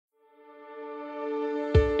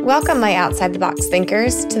Welcome, my outside the box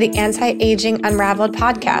thinkers, to the Anti-Aging Unraveled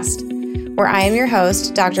podcast, where I am your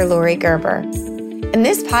host, Dr. Lori Gerber. In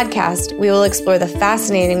this podcast, we will explore the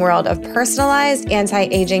fascinating world of personalized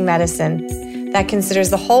anti-aging medicine that considers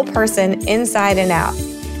the whole person inside and out,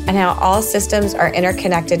 and how all systems are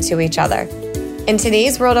interconnected to each other. In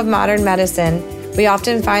today's world of modern medicine, we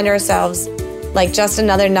often find ourselves like just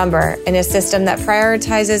another number in a system that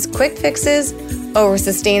prioritizes quick fixes over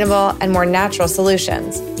sustainable and more natural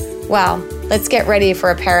solutions. Well, let's get ready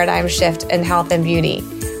for a paradigm shift in health and beauty.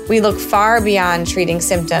 We look far beyond treating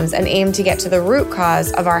symptoms and aim to get to the root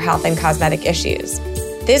cause of our health and cosmetic issues.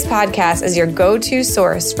 This podcast is your go-to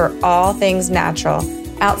source for all things natural,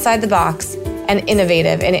 outside the box, and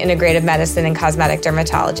innovative in integrative medicine and cosmetic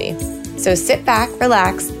dermatology. So sit back,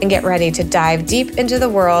 relax, and get ready to dive deep into the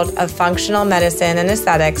world of functional medicine and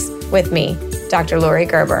aesthetics with me, Dr. Lori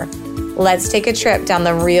Gerber. Let's take a trip down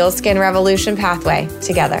the real skin revolution pathway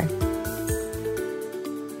together.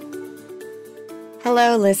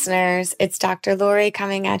 Hello, listeners. It's Dr. Lori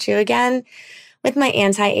coming at you again with my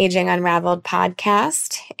Anti-Aging Unraveled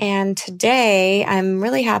podcast. And today I'm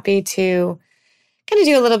really happy to kind of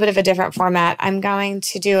do a little bit of a different format. I'm going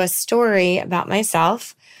to do a story about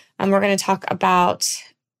myself. We're going to talk about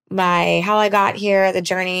how I got here, the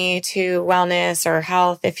journey to wellness or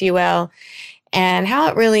health, if you will, and how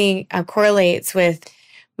it really correlates with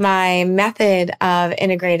my method of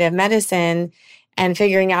integrative medicine and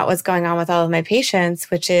figuring out what's going on with all of my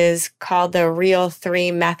patients, which is called the Real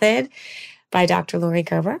 3 method by Dr. Lori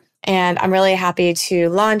Gerber. And I'm really happy to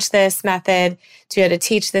launch this method, to be able to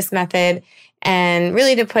teach this method, and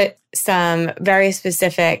really to put some very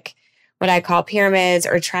specific, what I call pyramids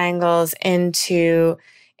or triangles into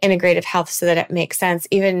integrative health so that it makes sense,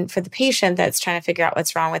 even for the patient that's trying to figure out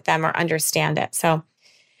what's wrong with them or understand it. So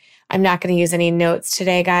I'm not going to use any notes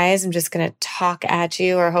today, guys. I'm just going to talk at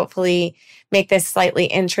you or hopefully make this slightly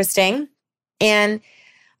interesting. And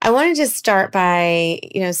I want to just start by,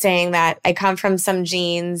 saying that I come from some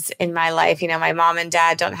genes in my life. My mom and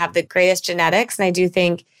dad don't have the greatest genetics. And I do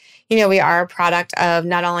think, we are a product of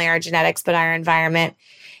not only our genetics, but our environment.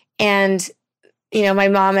 And, my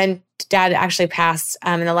mom and dad actually passed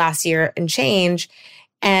in the last year and change.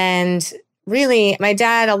 And really, my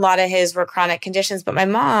dad, a lot of his were chronic conditions, but my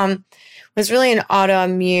mom was really an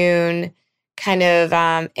autoimmune kind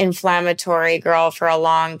of inflammatory girl for a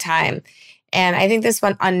long time. And I think this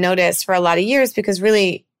went unnoticed for a lot of years because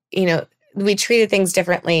really, we treated things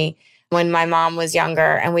differently when my mom was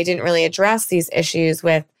younger, and we didn't really address these issues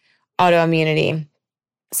with autoimmunity.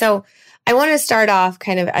 So I want to start off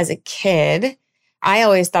kind of as a kid. I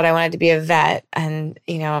always thought I wanted to be a vet. And,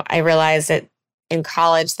 I realized that in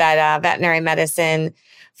college that veterinary medicine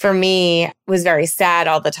for me was very sad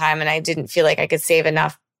all the time. And I didn't feel like I could save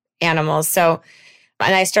enough animals. So,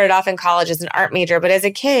 and I started off in college as an art major. But as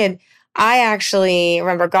a kid, I actually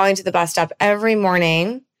remember going to the bus stop every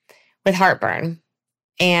morning with heartburn.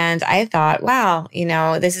 And I thought, wow,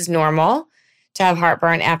 this is normal to have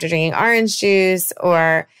heartburn after drinking orange juice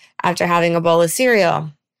or after having a bowl of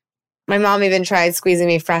cereal. My mom even tried squeezing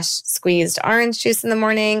me fresh squeezed orange juice in the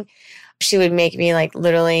morning. She would make me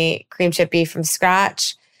literally cream chip beef from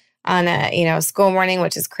scratch on a school morning,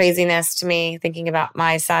 which is craziness to me thinking about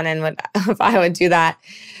my son and what if I would do that.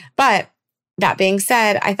 But that being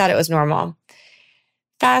said, I thought it was normal.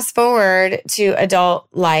 Fast forward to adult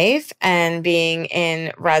life and being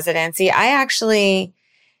in residency, I actually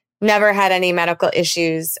never had any medical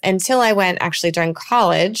issues until I went actually during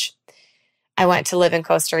college. I went to live in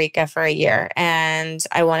Costa Rica for a year and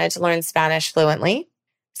I wanted to learn Spanish fluently.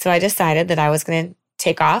 So I decided that I was going to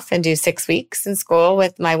take off and do 6 weeks in school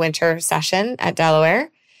with my winter session at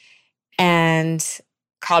Delaware, and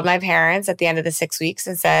called my parents at the end of the 6 weeks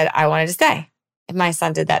and said I wanted to stay. If my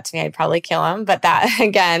son did that to me, I'd probably kill him. But that,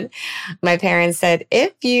 again, my parents said,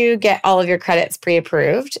 if you get all of your credits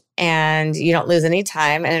pre-approved and you don't lose any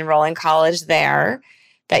time and enroll in college there,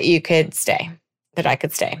 that you could stay, that I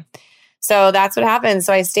could stay. So that's what happened.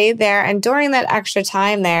 So I stayed there. And during that extra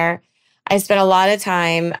time there, I spent a lot of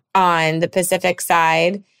time on the Pacific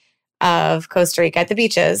side of Costa Rica at the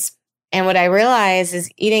beaches. And what I realized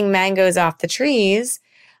is eating mangoes off the trees,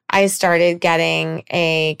 I started getting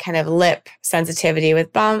a kind of lip sensitivity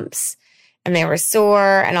with bumps, and they were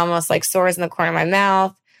sore and almost like sores in the corner of my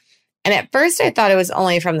mouth. And at first I thought it was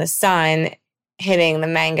only from the sun hitting the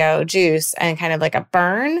mango juice and kind of like a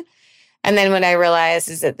burn. And then what I realized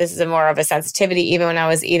is that this is more of a sensitivity, even when I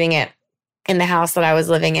was eating it in the house that I was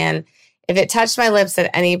living in. If it touched my lips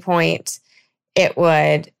at any point, it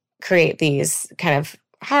would create these kind of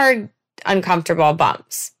hard, uncomfortable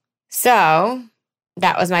bumps. So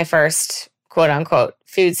that was my first quote unquote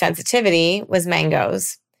food sensitivity was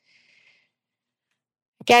mangoes.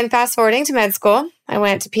 Again, fast forwarding to med school, I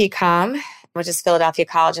went to PCOM, which is Philadelphia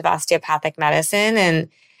College of Osteopathic Medicine, and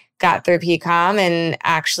got through PCOM and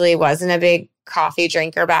actually wasn't a big coffee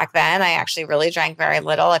drinker back then. I actually really drank very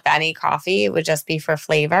little, if any, coffee. It would just be for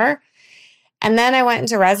flavor. And then I went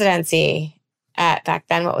into residency at back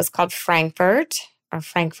then what was called Frankfurt or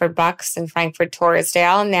Frankfurt Bucks and Frankfurt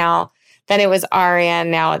Torresdale. Then it was Aria,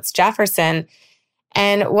 now it's Jefferson.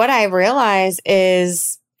 And what I realized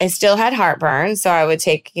is I still had heartburn. So I would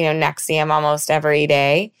take, Nexium almost every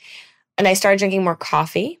day. And I started drinking more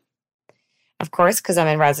coffee, of course, because I'm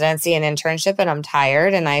in residency and internship and I'm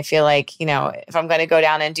tired. And I feel like, if I'm going to go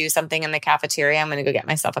down and do something in the cafeteria, I'm going to go get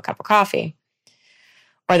myself a cup of coffee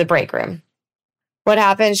or the break room. What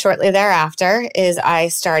happened shortly thereafter is I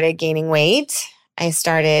started gaining weight. I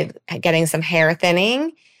started getting some hair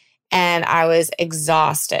thinning and I was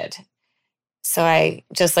exhausted. So I,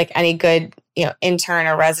 just like any good, intern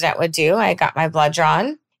or resident would do, I got my blood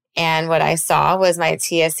drawn. And what I saw was my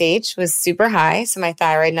TSH was super high. So my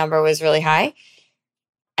thyroid number was really high.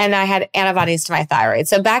 And I had antibodies to my thyroid.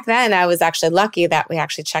 So back then I was actually lucky that we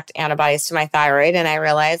actually checked antibodies to my thyroid. And I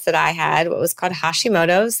realized that I had what was called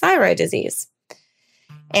Hashimoto's thyroid disease.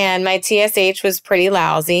 And my TSH was pretty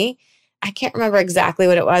lousy. I can't remember exactly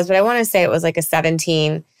what it was, but I want to say it was like a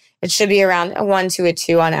 17. It should be around a 1 to a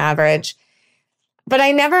 2 on average. But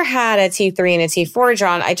I never had a T3 and a T4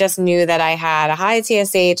 drawn. I just knew that I had a high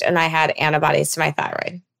TSH and I had antibodies to my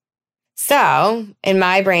thyroid. So in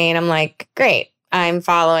my brain, I'm like, great. I'm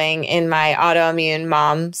following in my autoimmune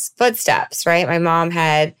mom's footsteps, right? My mom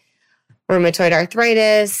had rheumatoid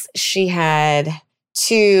arthritis. She had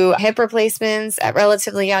 2 hip replacements at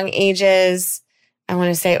relatively young ages. I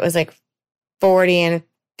want to say it was like 40 and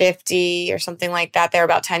 50 or something like that. They're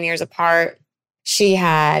about 10 years apart. She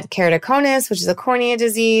had keratoconus, which is a cornea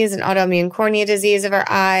disease, an autoimmune cornea disease of her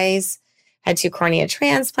eyes, had 2 cornea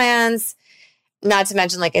transplants, not to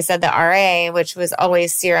mention, like I said, the RA, which was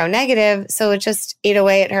always seronegative. So it just ate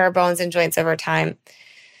away at her bones and joints over time.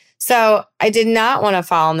 So I did not want to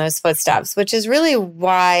follow in those footsteps, which is really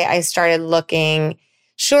why I started looking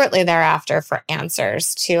shortly thereafter for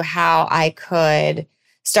answers to how I could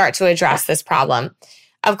start to address this problem.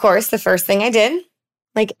 Of course, the first thing I did,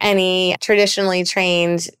 like any traditionally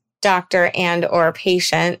trained doctor and or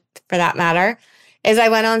patient for that matter, is I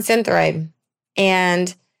went on Synthroid.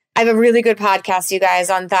 And I have a really good podcast, you guys,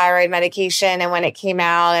 on thyroid medication and when it came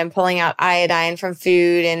out and pulling out iodine from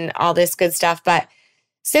food and all this good stuff. But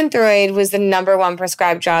Synthroid was the number 1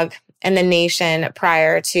 prescribed drug in the nation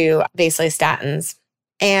prior to basically statins.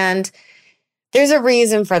 And there's a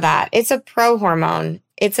reason for that. It's a prohormone.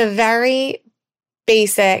 It's a very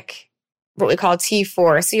basic, what we call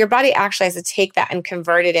T4. So your body actually has to take that and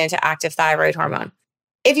convert it into active thyroid hormone.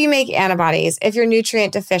 If you make antibodies, if you're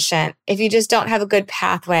nutrient deficient, if you just don't have a good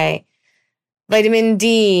pathway, vitamin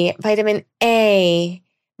D, vitamin A,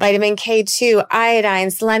 vitamin K2,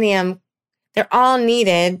 iodine, selenium, they're all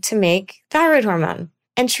needed to make thyroid hormone.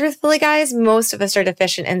 And truthfully, guys, most of us are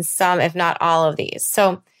deficient in some, if not all of these.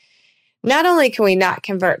 So not only can we not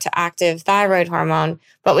convert to active thyroid hormone,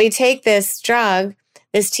 but we take this drug,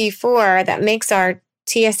 this T4 that makes our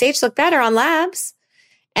TSH look better on labs.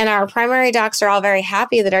 And our primary docs are all very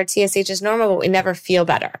happy that our TSH is normal, but we never feel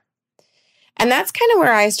better. And that's kind of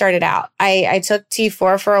where I started out. I took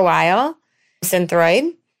T4 for a while,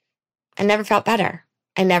 Synthroid. I never felt better.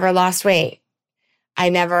 I never lost weight. I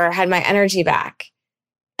never had my energy back.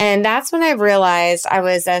 And that's when I realized I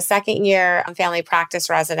was a second year family practice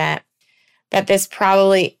resident, that this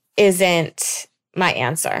probably isn't my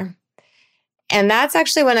answer. And that's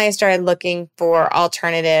actually when I started looking for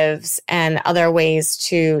alternatives and other ways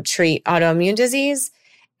to treat autoimmune disease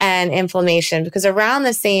and inflammation. Because around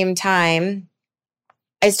the same time,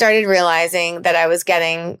 I started realizing that I was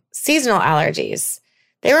getting seasonal allergies.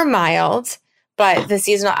 They were mild, but the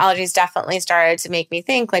seasonal allergies definitely started to make me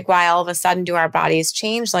think, like, why all of a sudden do our bodies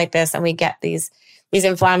change like this and we get these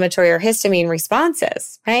inflammatory or histamine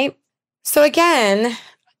responses, right? So again,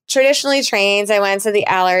 traditionally trained, I went to the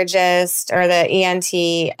allergist or the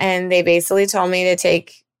ENT, and they basically told me to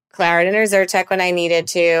take Claritin or Zyrtec when I needed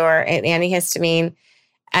to, or an antihistamine.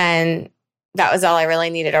 And that was all I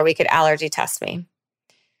really needed, or we could allergy test me.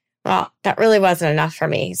 Well, that really wasn't enough for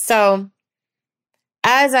me. So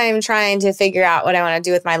as I'm trying to figure out what I want to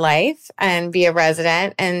do with my life and be a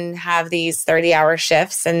resident and have these 30-hour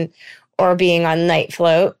shifts or being on night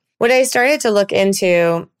float, what I started to look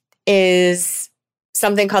into is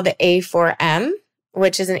something called the A4M,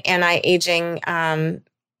 which is an anti-aging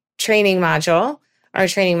training module or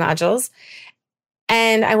training modules.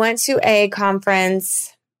 And I went to a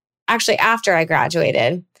conference actually after I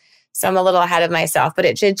graduated. So I'm a little ahead of myself, but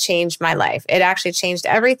it did change my life. It actually changed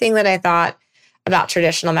everything that I thought about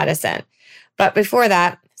traditional medicine. But before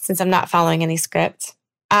that, since I'm not following any script,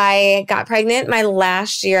 I got pregnant my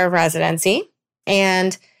last year of residency,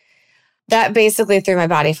 and that basically threw my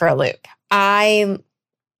body for a loop. I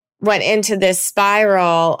went into this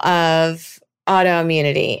spiral of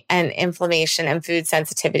autoimmunity and inflammation and food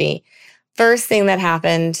sensitivity. First thing that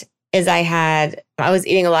happened is I was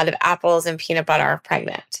eating a lot of apples and peanut butter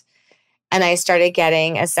pregnant. And I started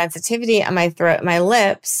getting a sensitivity on my throat, my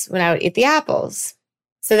lips when I would eat the apples.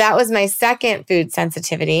 So that was my second food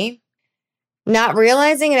sensitivity. Not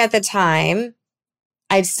realizing it at the time,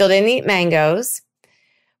 I still didn't eat mangoes,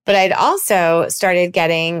 but I'd also started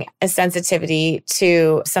getting a sensitivity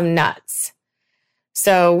to some nuts.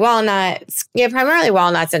 So walnuts, primarily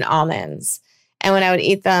walnuts and almonds. And when I would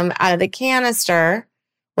eat them out of the canister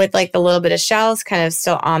with like the little bit of shells kind of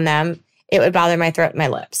still on them, it would bother my throat and my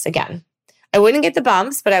lips again. I wouldn't get the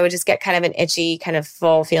bumps, but I would just get kind of an itchy, kind of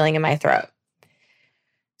full feeling in my throat.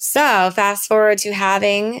 So fast forward to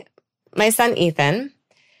having my son, Ethan,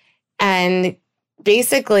 and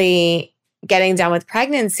basically getting done with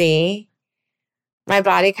pregnancy, my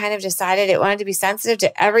body kind of decided it wanted to be sensitive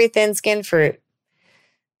to every thin-skinned fruit.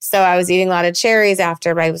 So I was eating a lot of cherries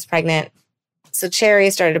after I was pregnant. So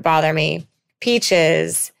cherries started to bother me.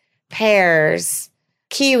 Peaches, pears,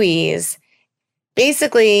 kiwis,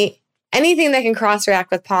 basically anything that can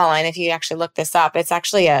cross-react with pollen. If you actually look this up, it's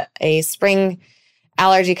actually a spring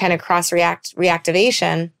allergy kind of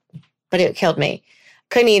reactivation, but it killed me.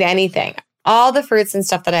 Couldn't eat anything. All the fruits and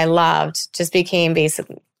stuff that I loved just became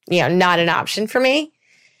basically, not an option for me.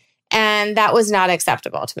 And that was not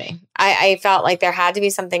acceptable to me. I felt like there had to be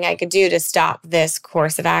something I could do to stop this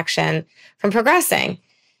course of action from progressing.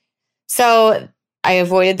 So I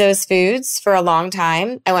avoided those foods for a long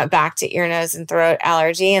time. I went back to ear, nose, and throat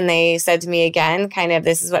allergy, and they said to me again, kind of,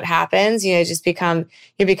 this is what happens. You're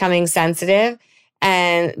becoming sensitive.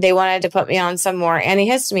 And they wanted to put me on some more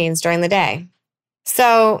antihistamines during the day.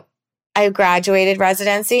 So I graduated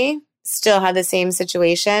residency, still had the same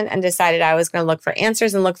situation, and decided I was going to look for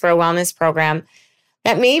answers and look for a wellness program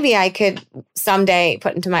that maybe I could someday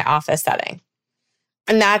put into my office setting.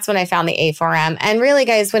 And that's when I found the A4M. And really,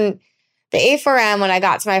 guys, when the A4M, when I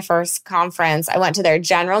got to my first conference, I went to their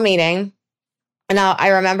general meeting. And I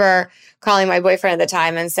remember calling my boyfriend at the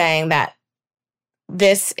time and saying that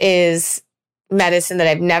this is medicine that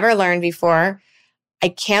I've never learned before. I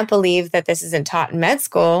can't believe that this isn't taught in med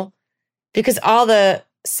school, because all the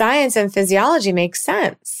science and physiology makes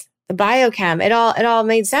sense. The biochem, it all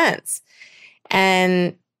made sense.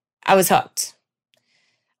 And I was hooked.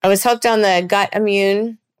 I was hooked on the gut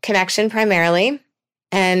immune connection primarily,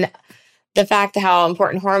 and the fact of how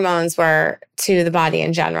important hormones were to the body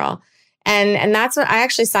in general. And that's when I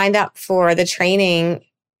actually signed up for the training.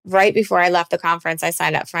 Right before I left the conference, I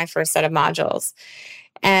signed up for my first set of modules.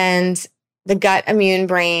 And the gut immune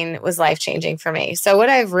brain was life-changing for me. So what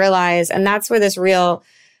I've realized, and that's where this Real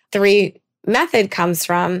 3 method comes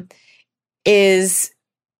from, is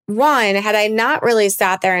one, had I not really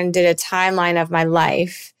sat there and did a timeline of my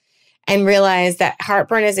life and realized that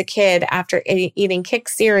heartburn as a kid after eating Kick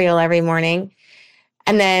cereal every morning,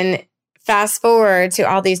 and then fast forward to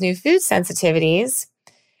all these new food sensitivities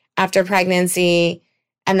after pregnancy,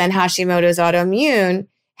 and then Hashimoto's autoimmune,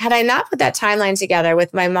 had I not put that timeline together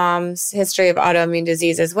with my mom's history of autoimmune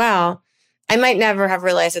disease as well, I might never have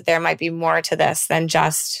realized that there might be more to this than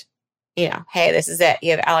just, hey, this is it.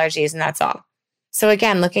 You have allergies and that's all. So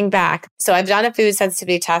again, looking back, so I've done a food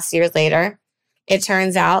sensitivity test years later. It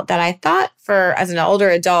turns out that I thought as an older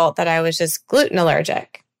adult that I was just gluten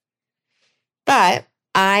allergic. But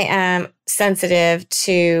I am sensitive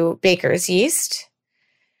to baker's yeast,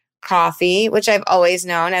 coffee, which I've always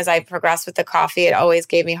known. As I progressed with the coffee, it always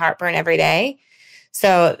gave me heartburn every day.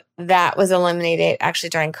 So that was eliminated actually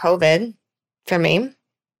during COVID for me.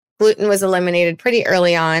 Gluten was eliminated pretty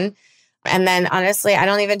early on. And then honestly, I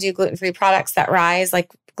don't even do gluten-free products that rise,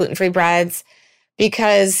 like gluten-free breads,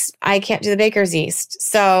 because I can't do the baker's yeast.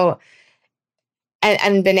 So,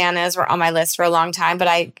 and bananas were on my list for a long time, but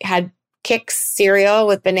I had Kix cereal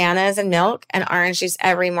with bananas and milk and orange juice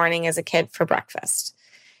every morning as a kid for breakfast.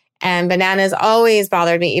 And bananas always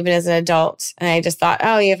bothered me, even as an adult. And I just thought,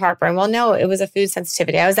 oh, you have heartburn. Well, no, it was a food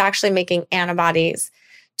sensitivity. I was actually making antibodies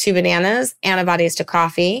to bananas, antibodies to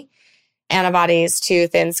coffee, antibodies to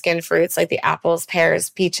thin-skinned fruits like the apples,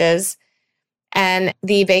 pears, peaches, and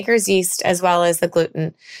the baker's yeast, as well as the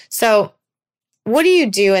gluten. So what do you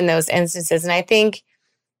do in those instances? And I think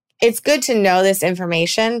it's good to know this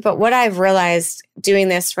information. But what I've realized doing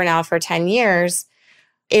this for 10 years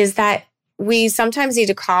is that we sometimes need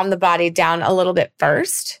to calm the body down a little bit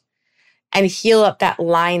first and heal up that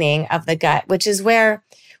lining of the gut, which is where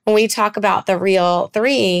when we talk about the real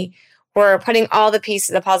three, we're putting all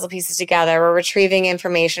the puzzle pieces together. We're retrieving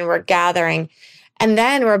information, we're gathering, and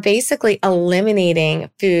then we're basically eliminating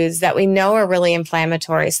foods that we know are really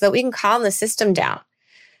inflammatory so that we can calm the system down.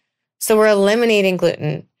 So we're eliminating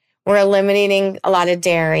gluten. We're eliminating a lot of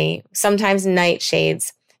dairy, sometimes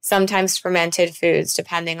nightshades, sometimes fermented foods,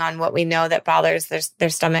 depending on what we know that bothers their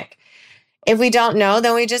stomach. If we don't know,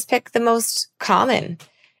 then we just pick the most common.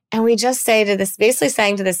 And we just basically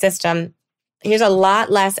saying to the system, here's a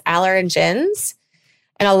lot less allergens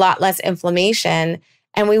and a lot less inflammation.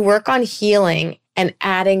 And we work on healing and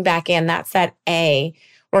adding back in. That's that A.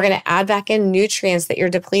 We're going to add back in nutrients that you're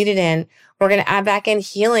depleted in. We're going to add back in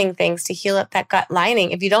healing things to heal up that gut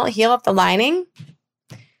lining. If you don't heal up the lining,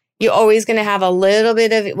 you're always going to have a little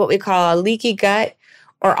bit of what we call a leaky gut,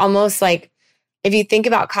 or almost like if you think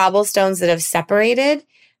about cobblestones that have separated,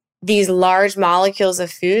 these large molecules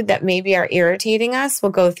of food that maybe are irritating us will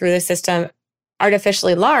go through the system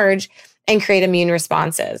artificially large and create immune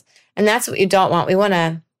responses. And that's what you don't want. We want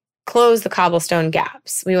to close the cobblestone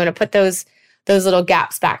gaps. We want to put those little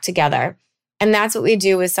gaps back together. And that's what we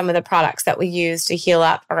do with some of the products that we use to heal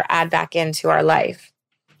up or add back into our life.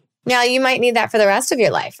 Now, you might need that for the rest of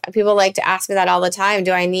your life. People like to ask me that all the time.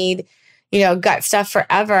 Do I need, gut stuff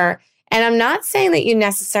forever? And I'm not saying that you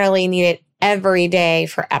necessarily need it every day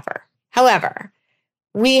forever. However,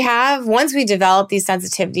 once we develop these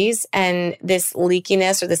sensitivities and this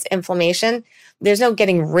leakiness or this inflammation, there's no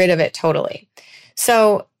getting rid of it totally.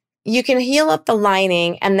 So you can heal up the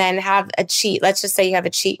lining and then have a cheat. Let's just say you have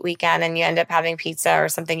a cheat weekend and you end up having pizza or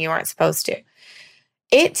something you weren't supposed to.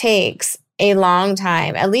 It takes a long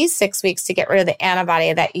time, at least 6 weeks, to get rid of the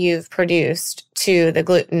antibody that you've produced to the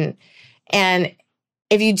gluten. And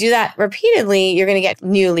if you do that repeatedly, you're going to get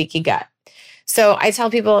new leaky gut. So I tell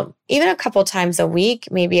people, even a couple times a week,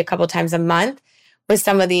 maybe a couple times a month, with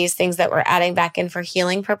some of these things that we're adding back in for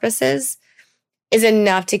healing purposes, is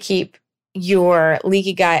enough to keep your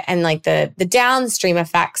leaky gut and like the downstream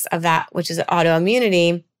effects of that, which is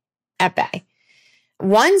autoimmunity, at bay.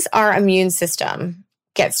 Once our immune system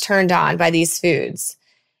gets turned on by these foods,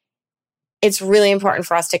 it's really important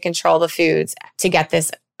for us to control the foods to get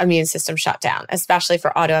this immune system shut down, especially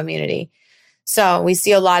for autoimmunity. So we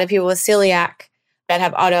see a lot of people with celiac that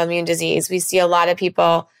have autoimmune disease. We see a lot of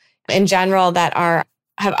people in general that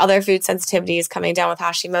have other food sensitivities coming down with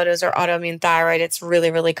Hashimoto's or autoimmune thyroid. It's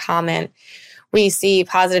really, really common. We see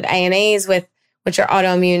positive ANAs which are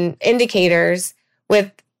autoimmune indicators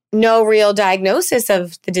with no real diagnosis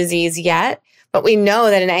of the disease yet, but we know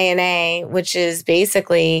that an ANA, which is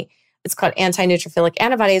basically, it's called anti-neutrophilic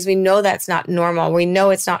antibodies, we know that's not normal. We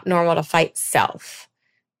know it's not normal to fight self.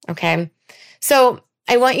 Okay? So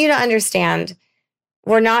I want you to understand,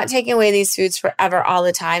 we're not taking away these foods forever all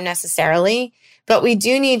the time necessarily, but we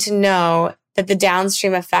do need to know that the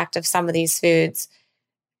downstream effect of some of these foods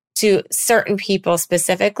to certain people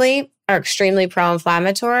specifically are extremely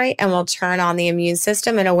pro-inflammatory and will turn on the immune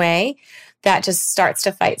system in a way that just starts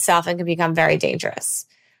to fight self and can become very dangerous.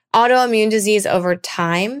 Autoimmune disease over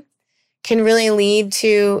time can really lead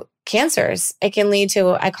to cancers. It can lead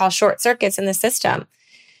to, I call, short circuits in the system.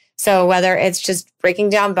 So whether it's just breaking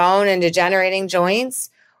down bone and degenerating joints,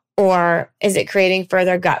 or is it creating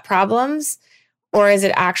further gut problems, or is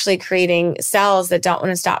it actually creating cells that don't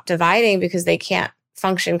want to stop dividing because they can't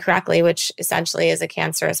function correctly, which essentially is a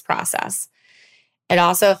cancerous process. It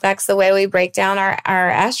also affects the way we break down our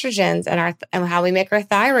estrogens and how we make our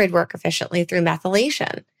thyroid work efficiently through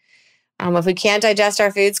methylation. If we can't digest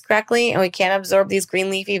our foods correctly and we can't absorb these green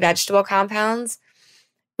leafy vegetable compounds,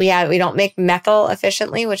 we don't make methyl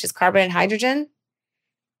efficiently, which is carbon and hydrogen.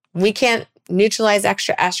 We can't neutralize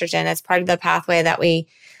extra estrogen as part of the pathway that we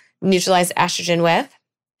neutralize estrogen with.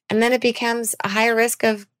 And then it becomes a higher risk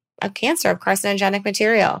of cancer, of carcinogenic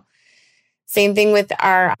material. Same thing with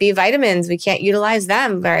our B vitamins. We can't utilize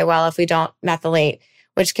them very well if we don't methylate,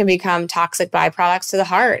 which can become toxic byproducts to the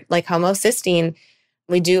heart, like homocysteine.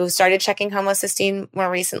 We started checking homocysteine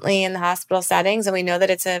more recently in the hospital settings, and we know that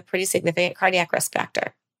it's a pretty significant cardiac risk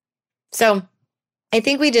factor. So I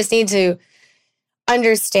think we just need to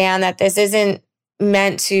understand that this isn't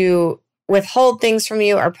meant to withhold things from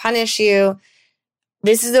you or punish you.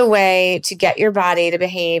 This is a way to get your body to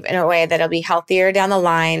behave in a way that'll be healthier down the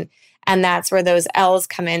line. And that's where those L's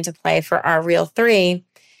come into play for our real three.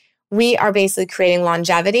 We are basically creating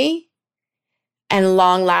longevity and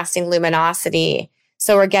long-lasting luminosity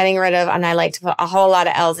So we're getting rid of, and I like to put a whole lot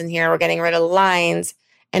of L's in here, we're getting rid of lines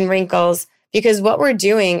and wrinkles, because what we're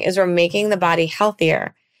doing is we're making the body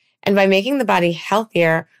healthier. And by making the body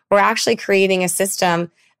healthier, we're actually creating a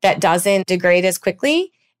system that doesn't degrade as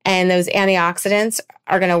quickly. And those antioxidants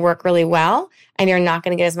are going to work really well. And you're not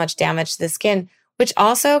going to get as much damage to the skin, which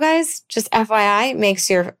also, guys, just FYI, makes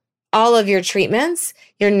all of your treatments,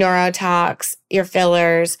 your neurotox, your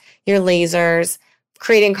fillers, your lasers,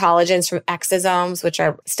 creating collagens from exosomes, which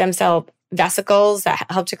are stem cell vesicles that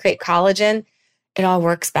help to create collagen, it all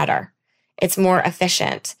works better. It's more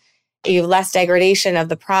efficient. You have less degradation of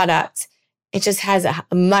the product. It just has a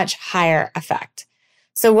much higher effect.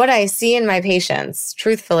 So what I see in my patients,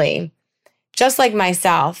 truthfully, just like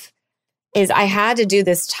myself, is I had to do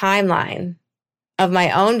this timeline of my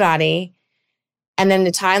own body and then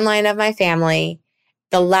the timeline of my family,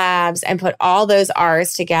 the labs, and put all those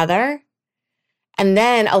R's together and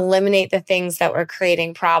then eliminate the things that were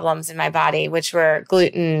creating problems in my body, which were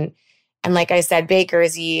gluten, and like I said,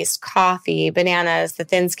 baker's yeast, coffee, bananas, the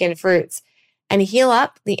thin-skinned fruits, and heal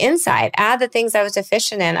up the inside. Add the things I was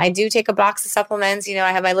deficient in. I do take a box of supplements.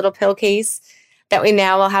 I have my little pill case that we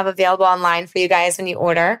now will have available online for you guys when you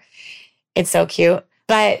order. It's so cute.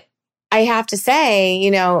 But I have to say,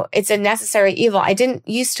 it's a necessary evil. I didn't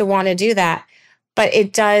used to want to do that, but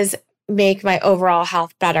it does make my overall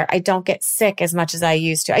health better. I don't get sick as much as I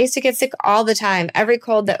used to. I used to get sick all the time. Every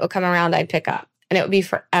cold that would come around, I'd pick up, and it would be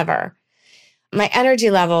forever. My energy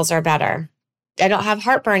levels are better. I don't have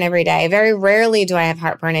heartburn every day. Very rarely do I have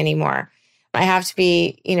heartburn anymore. I have to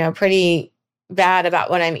be, pretty bad about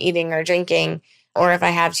what I'm eating or drinking, or if I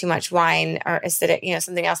have too much wine or acidic,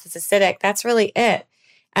 something else that's acidic, that's really it.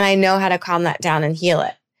 And I know how to calm that down and heal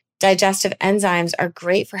it. Digestive enzymes are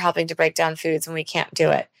great for helping to break down foods when we can't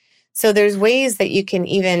do it. So there's ways that you can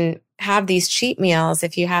even have these cheat meals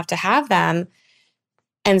if you have to have them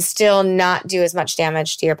and still not do as much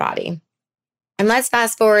damage to your body. And let's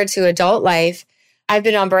fast forward to adult life. I've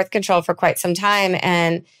been on birth control for quite some time.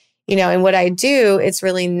 And, in what I do, it's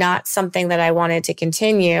really not something that I wanted to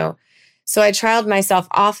continue. So I trialed myself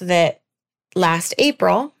off of it last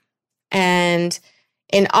April, and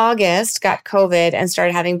in August got COVID and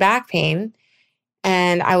started having back pain.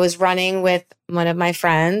 And I was running with one of my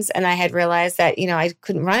friends, and I had realized that, I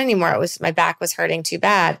couldn't run anymore. My back was hurting too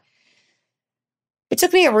bad. It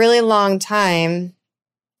took me a really long time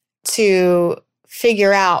to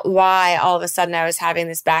figure out why all of a sudden I was having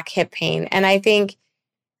this back hip pain. And I think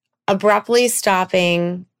abruptly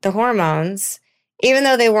stopping the hormones, even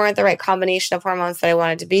though they weren't the right combination of hormones that I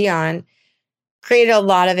wanted to be on, created a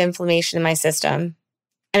lot of inflammation in my system.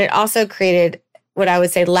 And it also created what I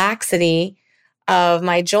would say laxity of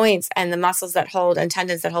my joints and the muscles that hold and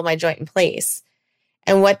tendons that hold my joint in place.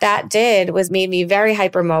 And what that did was made me very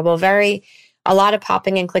hypermobile, a lot of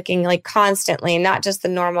popping and clicking, like constantly, not just the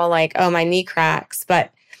normal, like, oh, my knee cracks,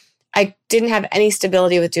 but I didn't have any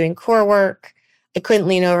stability with doing core work. I couldn't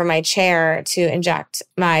lean over my chair to inject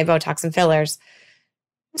my Botox and fillers.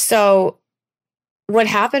 So what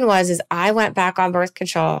happened is I went back on birth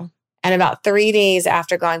control. And about 3 days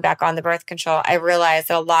after going back on the birth control, I realized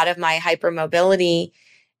that a lot of my hypermobility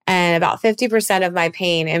and about 50% of my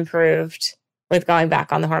pain improved with going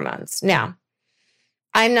back on the hormones. Now,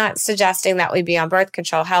 I'm not suggesting that we be on birth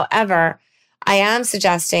control. However, I am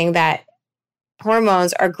suggesting that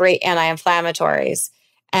hormones are great anti-inflammatories,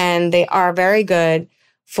 and they are very good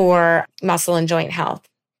for muscle and joint health,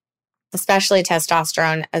 especially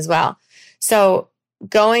testosterone as well. So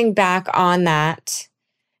going back on that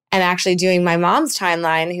and actually doing my mom's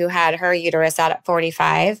timeline, who had her uterus out at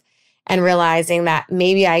 45, and realizing that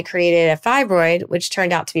maybe I created a fibroid, which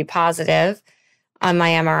turned out to be positive on my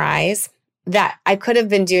MRIs, that I could have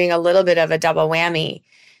been doing a little bit of a double whammy.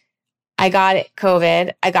 I got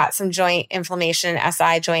COVID. I got some joint inflammation,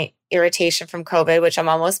 SI joint irritation from COVID, which I'm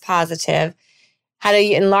almost positive. Had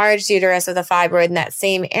an enlarged uterus with a fibroid in that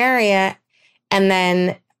same area, and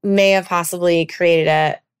then may have possibly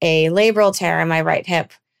created a labral tear in my right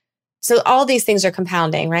hip. So all these things are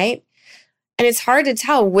compounding, right? And it's hard to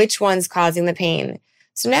tell which one's causing the pain.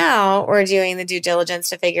 So now we're doing the due diligence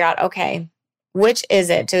to figure out, okay, which is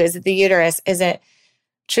it? Is it the uterus? Is it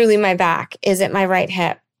truly my back? Is it my right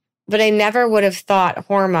hip? But I never would have thought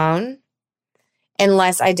hormone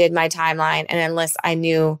unless I did my timeline and unless I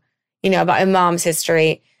knew, about my mom's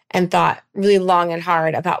history and thought really long and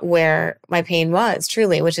hard about where my pain was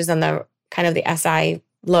truly, which is on the kind of the SI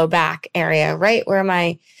low back area, right where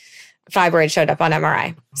my fibroid showed up on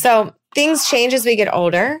MRI. So things change as we get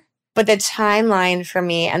older, but the timeline for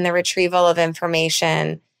me and the retrieval of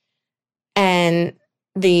information and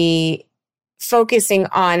the focusing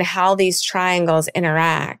on how these triangles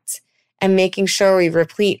interact and making sure we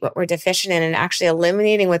replete what we're deficient in and actually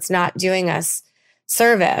eliminating what's not doing us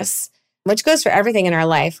service, which goes for everything in our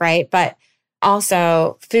life, right? But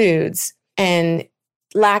also foods and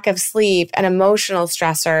lack of sleep and emotional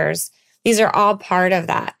stressors. These are all part of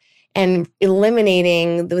that. And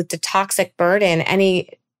eliminating the toxic burden,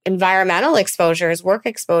 any environmental exposures, work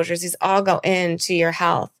exposures, these all go into your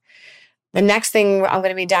health. The next thing I'm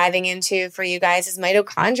going to be diving into for you guys is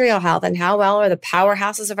mitochondrial health and how well are the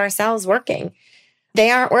powerhouses of our cells working. They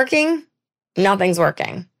aren't working, nothing's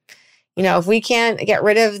working. If we can't get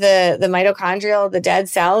rid of the mitochondrial, the dead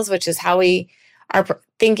cells, which is how we are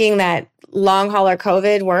thinking that long hauler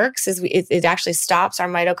COVID works, is it actually stops our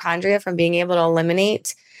mitochondria from being able to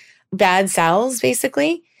eliminate bad cells,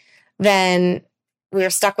 basically, then we're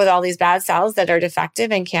stuck with all these bad cells that are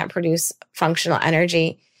defective and can't produce functional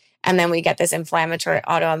energy. And then we get this inflammatory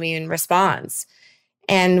autoimmune response.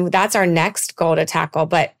 And that's our next goal to tackle.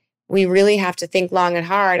 But we really have to think long and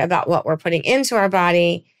hard about what we're putting into our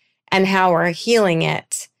body and how we're healing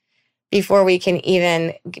it before we can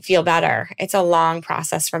even feel better. It's a long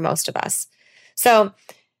process for most of us. So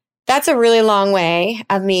that's a really long way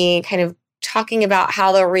of me kind of talking about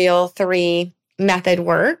how the Real 3 method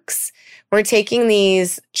works. We're taking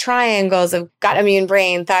these triangles of gut, immune,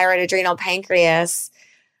 brain, thyroid, adrenal, pancreas,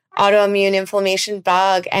 autoimmune, inflammation,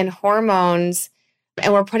 bug, and hormones,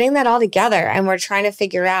 and we're putting that all together and we're trying to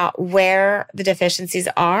figure out where the deficiencies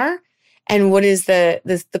are and what is the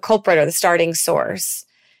culprit or the starting source.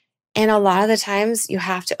 And a lot of the times you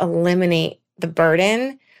have to eliminate the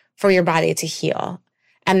burden for your body to heal.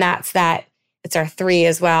 And that's that. It's our 3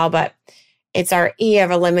 as well, but it's our E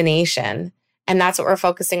of elimination. And that's what we're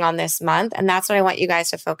focusing on this month. And that's what I want you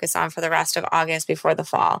guys to focus on for the rest of August before the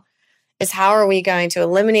fall, is how are we going to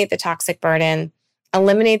eliminate the toxic burden,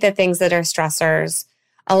 eliminate the things that are stressors,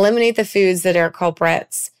 eliminate the foods that are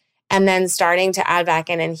culprits, and then starting to add back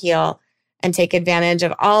in and heal and take advantage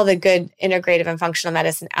of all the good integrative and functional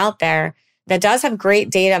medicine out there that does have great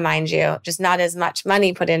data, mind you, just not as much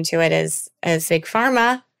money put into it as big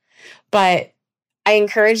pharma. But I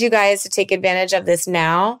encourage you guys to take advantage of this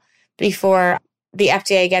now before the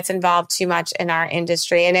FDA gets involved too much in our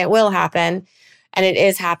industry. And it will happen. And it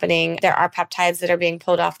is happening. There are peptides that are being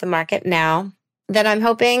pulled off the market now that I'm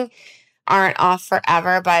hoping aren't off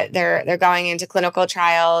forever, but they're going into clinical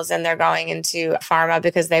trials and they're going into pharma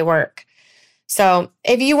because they work. So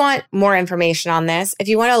if you want more information on this, if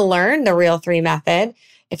you want to learn the Real 3 method,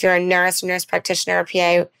 if you're a nurse practitioner, or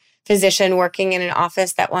PA physician working in an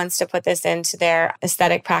office that wants to put this into their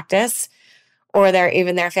aesthetic practice or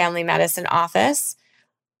their family medicine office,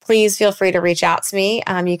 please feel free to reach out to me.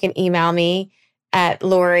 You can email me at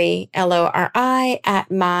Lori, Lori, at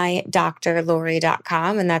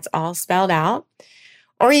mydrlori.com, and that's all spelled out.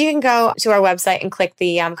 Or you can go to our website and click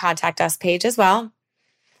the Contact Us page as well.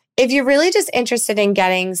 If you're really just interested in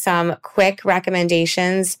getting some quick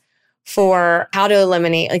recommendations for how to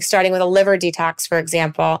eliminate, like starting with a liver detox, for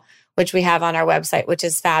example, which we have on our website, which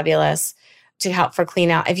is fabulous to help for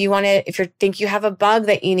clean out. If you think you have a bug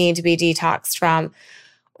that you need to be detoxed from,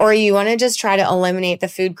 or you want to just try to eliminate the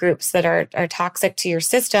food groups that are toxic to your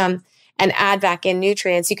system and add back in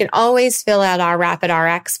nutrients, you can always fill out our Rapid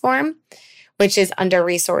RX form, which is under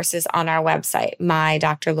resources on our website,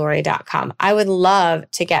 mydrlori.com. I would love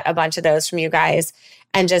to get a bunch of those from you guys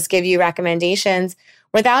and just give you recommendations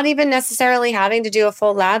without even necessarily having to do a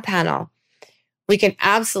full lab panel. We can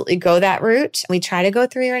absolutely go that route. We try to go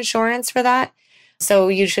through your insurance for that. So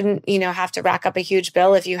you shouldn't, have to rack up a huge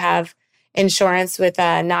bill if you have insurance with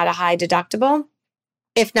not a high deductible.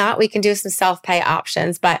 If not, we can do some self-pay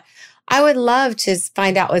options. But I would love to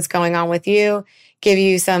find out what's going on with you, give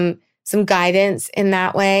you some guidance in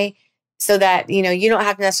that way so that, you don't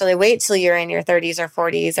have to necessarily wait till you're in your 30s or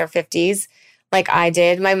 40s or 50s like I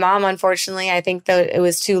did. My mom, unfortunately, I think that it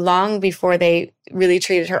was too long before they really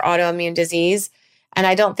treated her autoimmune disease. And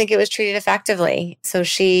I don't think it was treated effectively. So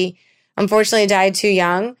she unfortunately died too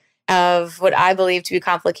young of what I believe to be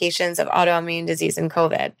complications of autoimmune disease and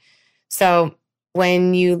COVID. So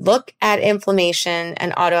when you look at inflammation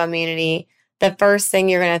and autoimmunity, the first thing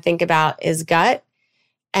you're going to think about is gut.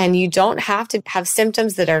 And you don't have to have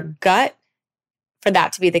symptoms that are gut for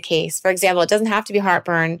that to be the case. For example, it doesn't have to be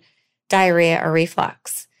heartburn, diarrhea, or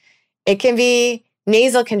reflux. It can be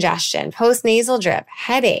nasal congestion, postnasal drip,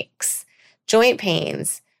 headaches, joint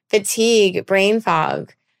pains, fatigue, brain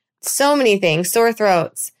fog, so many things, sore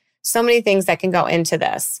throats, so many things that can go into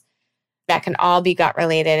this that can all be gut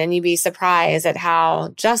related. And you'd be surprised at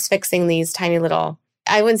how just fixing these tiny little,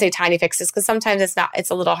 I wouldn't say tiny fixes because sometimes it's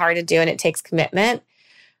a little hard to do and it takes commitment.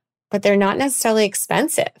 but they're not necessarily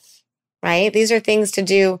expensive, right? These are things to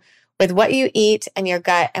do with what you eat and your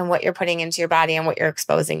gut and what you're putting into your body and what you're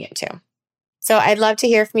exposing it to. So I'd love to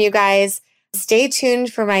hear from you guys. Stay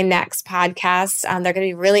tuned for my next podcast. They're going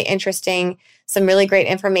to be really interesting, some really great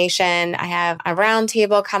information. I have a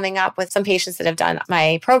roundtable coming up with some patients that have done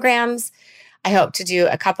my programs. I hope to do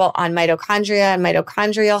a couple on mitochondria and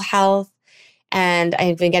mitochondrial health. And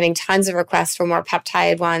I've been getting tons of requests for more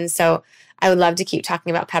peptide ones. So I would love to keep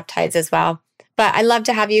talking about peptides as well. But I'd love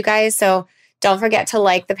to have you guys. So don't forget to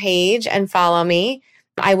like the page and follow me.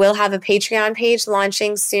 I will have a Patreon page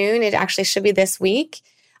launching soon. It actually should be this week.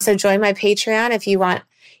 So join my Patreon if you want,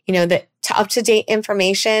 the up-to-date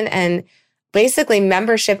information and basically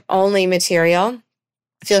membership-only material.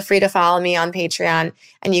 Feel free to follow me on Patreon,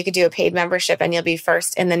 and you could do a paid membership and you'll be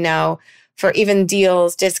first in the know for even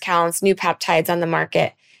deals, discounts, new peptides on the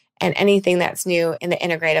market, and anything that's new in the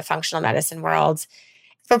integrative functional medicine world.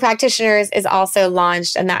 For practitioners is also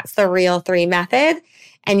launched, and that's the Real 3 method.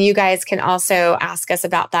 And you guys can also ask us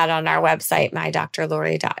about that on our website,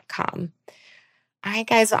 mydrlori.com. All right,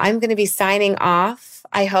 guys, well, I'm going to be signing off.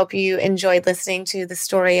 I hope you enjoyed listening to the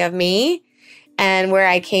story of me and where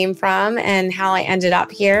I came from and how I ended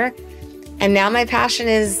up here. And now my passion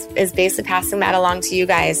is basically passing that along to you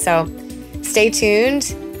guys. So stay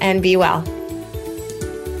tuned and be well.